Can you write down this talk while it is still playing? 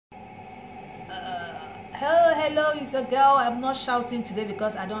Hello, it's a girl. I'm not shouting today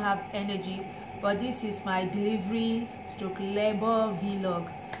because I don't have energy, but this is my delivery stroke labor vlog.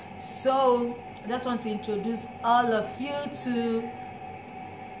 So I just want to introduce all of you to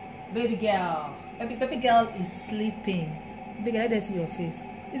baby girl. Baby girl is sleeping. Baby girl, let's see your face.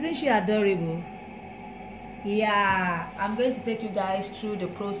 Isn't she adorable? Yeah, I'm going to take you guys through the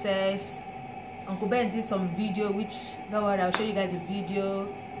process. Uncle Ben did some video, which don't worry, I'll show you guys a video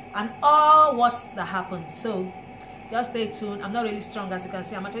and all what's that happened. So just stay tuned. I'm not really strong, as you can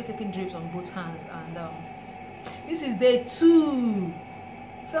see. I'm actually taking drips on both hands, and this is day 2.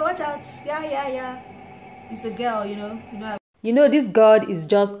 So watch out. Yeah. It's a girl, you know. This God is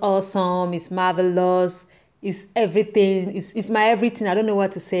just awesome. It's marvelous. It's everything. It's my everything. I don't know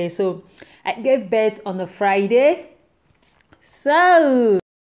what to say. So I gave birth on a Friday. So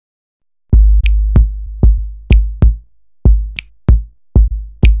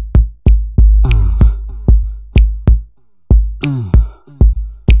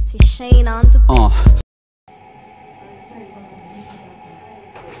Shane on the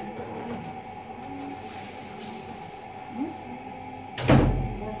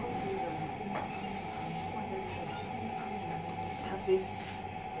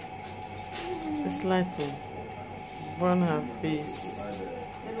It's like to burn her face.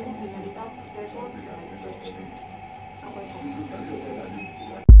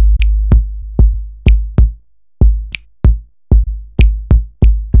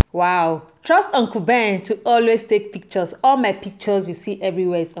 wow, trust Uncle Ben to always take pictures. All my pictures you see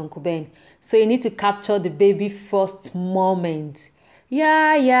everywhere is Uncle Ben, so you need to capture the baby first moment.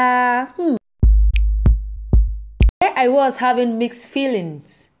 Yeah. I was having mixed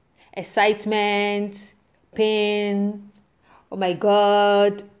feelings, excitement, pain. Oh my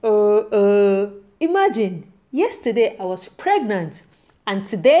God. Imagine, yesterday I was pregnant, and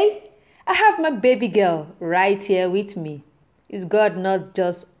today I have my baby girl right here with me. Is God not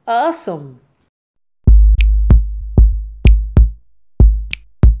just awesome?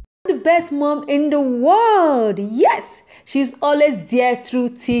 The best mom in the world. Yes, she's always there through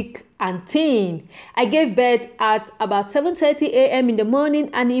thick and thin. I gave birth at about 7:30 a.m. in the morning,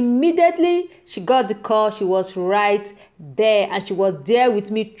 and immediately she got the call. She was right there, and she was there with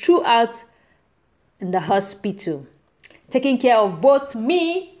me throughout in the hospital, taking care of both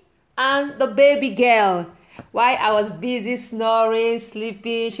me and the baby girl. While I was busy snoring,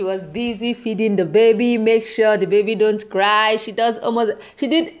 sleeping, she was busy feeding the baby, make sure the baby don't cry. She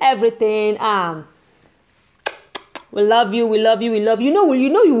did everything. We love you. You know we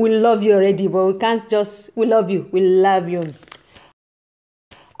love you already, but we can't just, we love you.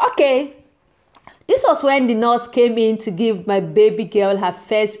 Okay, this was when the nurse came in to give my baby girl her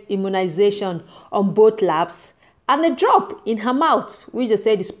first immunization on both laps and a drop in her mouth, which they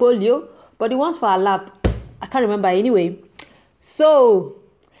said is polio, but the ones for her lap, I can't remember anyway. So,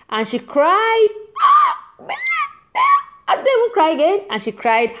 and she cried. I didn't even cry again. And she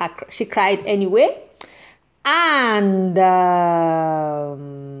cried anyway. And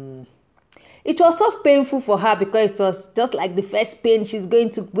it was so painful for her because it was just like the first pain she's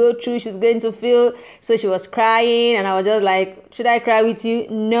going to go through, she's going to feel. So she was crying, and I was just like, should I cry with you?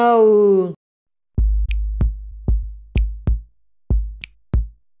 No.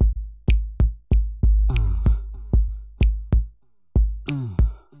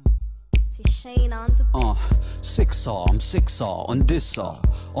 Shane on the I'm 6R on this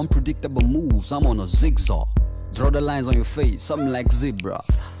unpredictable moves, I'm on a zigzag. Draw the lines on your face, something like zebra.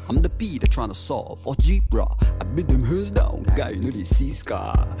 I'm the P they're trying to solve, or Jibra. I beat them hands down, guy, you know they see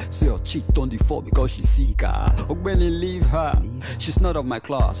scar. Say your chick on the 4 because she see car. Ogbeni leave her, she's not of my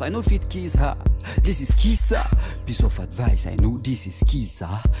class, I know fit kiss her. This is Kisa, piece of advice, I know this is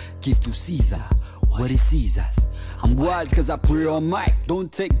Kisa. Give to Caesar what is Caesar's. I'm wild cause I pray on mic,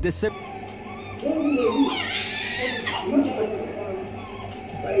 don't take this.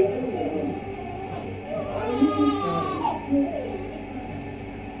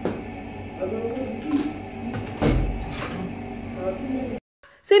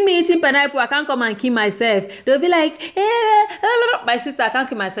 See me eating pineapple, I can't come and kill myself. They'll be like, my sister, I can't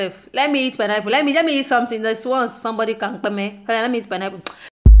kill myself. Let me eat pineapple. Let me eat something. This once somebody can come me. Let me eat pineapple.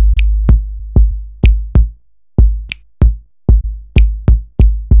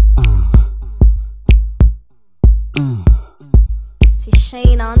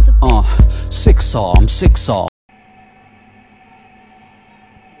 Shane on the 6R, I'm 6R.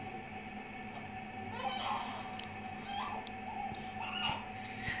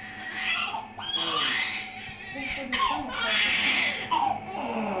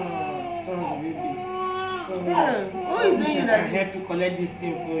 Who is doing that? I have to collect this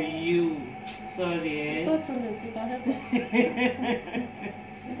thing for you. So Sorry, eh? It's not too late. You can help me.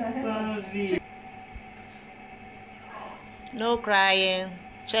 Sorry. No crying.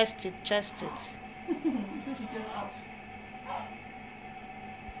 Chest it, chest it.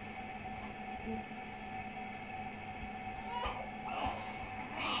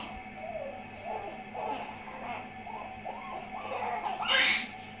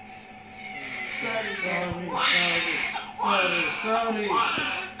 Sorry.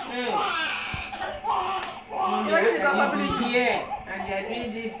 Hey. You're the capability here, and you're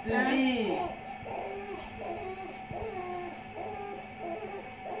doing this to me.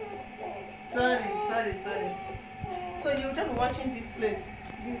 Sorry. So you just be watching this place.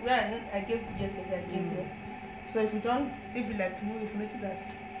 Where I gave yesterday, I gave you. So if you don't, maybe like tomorrow, if you notice that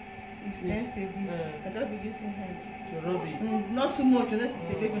it's tense a bit, I just be using hands. To rub it. Not too much, unless it's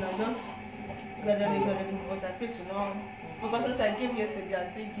a baby, now just gradually, but I pay to know. Because since I gave yesterday, I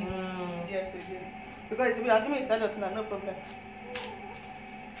still give today. Because we are assuming it's adult now, no problem.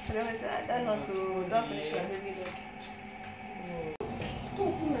 So then I say, that's not so, don't finish your baby there.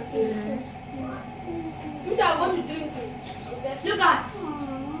 Look at what you drink. Look at.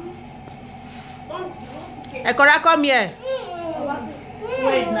 Ekora, come here.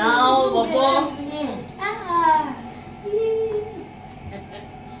 Wait now, Bobo.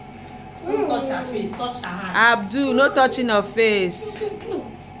 Don't touch her face, touch her hand. Abdul, no touching her face.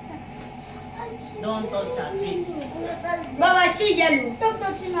 Don't touch her face. Baba, she yellow. Stop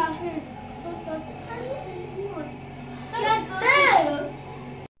touching her face. Stop touching. Let's go.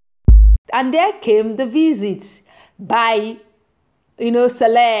 And there came the visit by,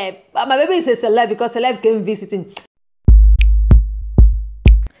 celeb. My baby is a celeb because celeb came visiting.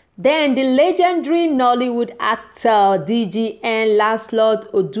 Then the legendary Nollywood actor DGN Lancelot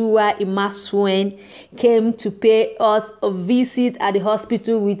Oduwa Imasuen came to pay us a visit at the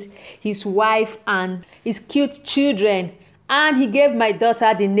hospital with his wife and his cute children. And he gave my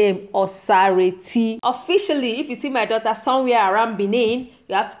daughter the name Osareti. Officially, if you see my daughter somewhere around Benin,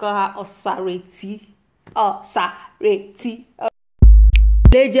 you have to call her Osareti. Osareti.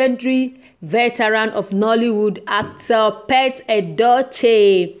 Legendary veteran of Nollywood actor Pet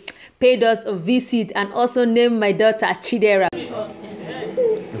Edochie paid us a visit and also named my daughter Chidera. Yeah,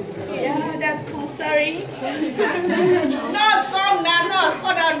 that's cool. Sorry. Nurse, come now, nurse,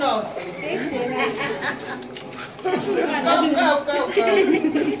 call that nurse. Go.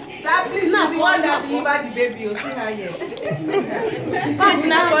 Sir, please, she's the one that delivered the baby. You see her here.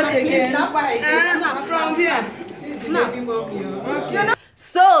 Snap us again. Snap her again. Snap from here. She's the baby mommy. Okay.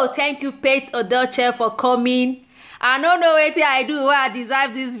 So, thank you, Pet Edochie, for coming. I don't know what I do, why I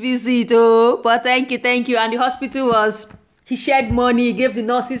deserve this visit, but thank you. And the hospital he shared money, he gave the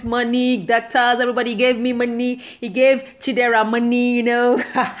nurses money, doctors, everybody gave me money. He gave Chidera money,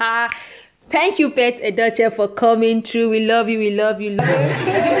 Thank you, Pet Edochie, for coming through. We love you.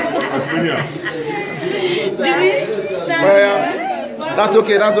 That's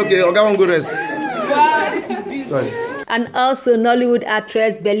okay. Okay, one good rest. Sorry. And also Nollywood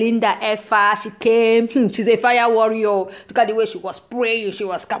actress Belinda Effa, she came. She's a fire warrior. Look at the way she was praying, she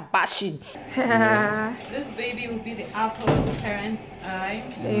was kabashing. This baby will be the apple of the parents' eye.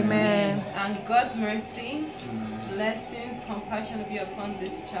 Amen. And God's mercy, blessings, compassion will be upon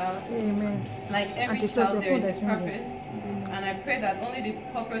this child. Amen. Like every child, there is a purpose. And I pray that only the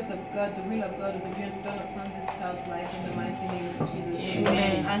purpose of God, the will of God, will be done upon this child's life in the mighty name of Jesus.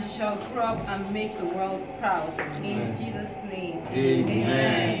 Amen. And she shall grow up and make the world proud. In Jesus' name.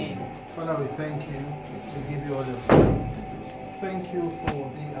 Amen. Father, we thank you. We give you all the praise. Thank you for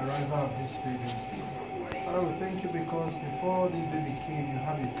the arrival of this baby. Father, we thank you because before this baby came, you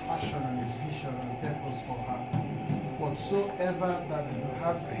have a passion and a vision and purpose for her. Whatsoever that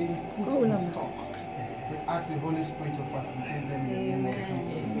has been put in stock, we ask the Holy Spirit to facilitate them in the name of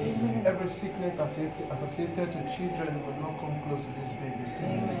Jesus. Every sickness associated to children will not come close to this baby.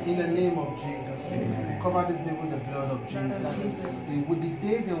 In the name of Jesus. We cover this baby with the blood of Jesus. With the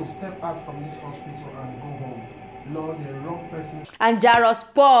day they will step out from this hospital and go home, Lord, the wrong person. And Jaros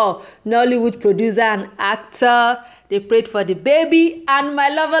Paul, Nollywood producer and actor, they prayed for the baby. And my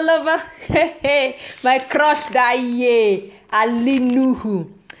lover, my crush that year, Ali Nuhu.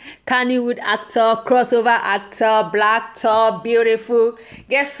 Nollywood actor, crossover actor, black actor, beautiful.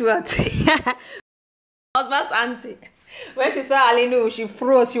 Guess what? Husband's auntie, when she saw Alinu, she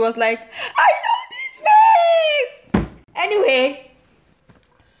froze. She was like, I know this face. Anyway,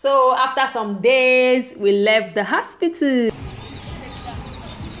 so after some days, we left the hospital.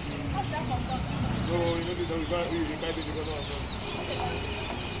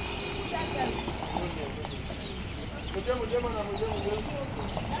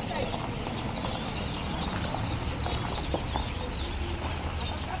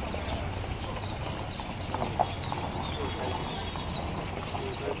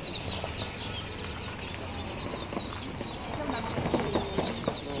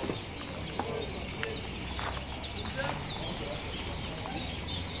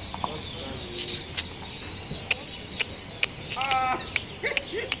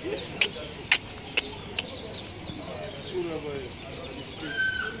 Yeah,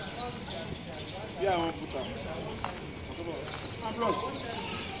 I want to put that. My bros,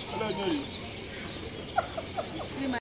 I don't know you.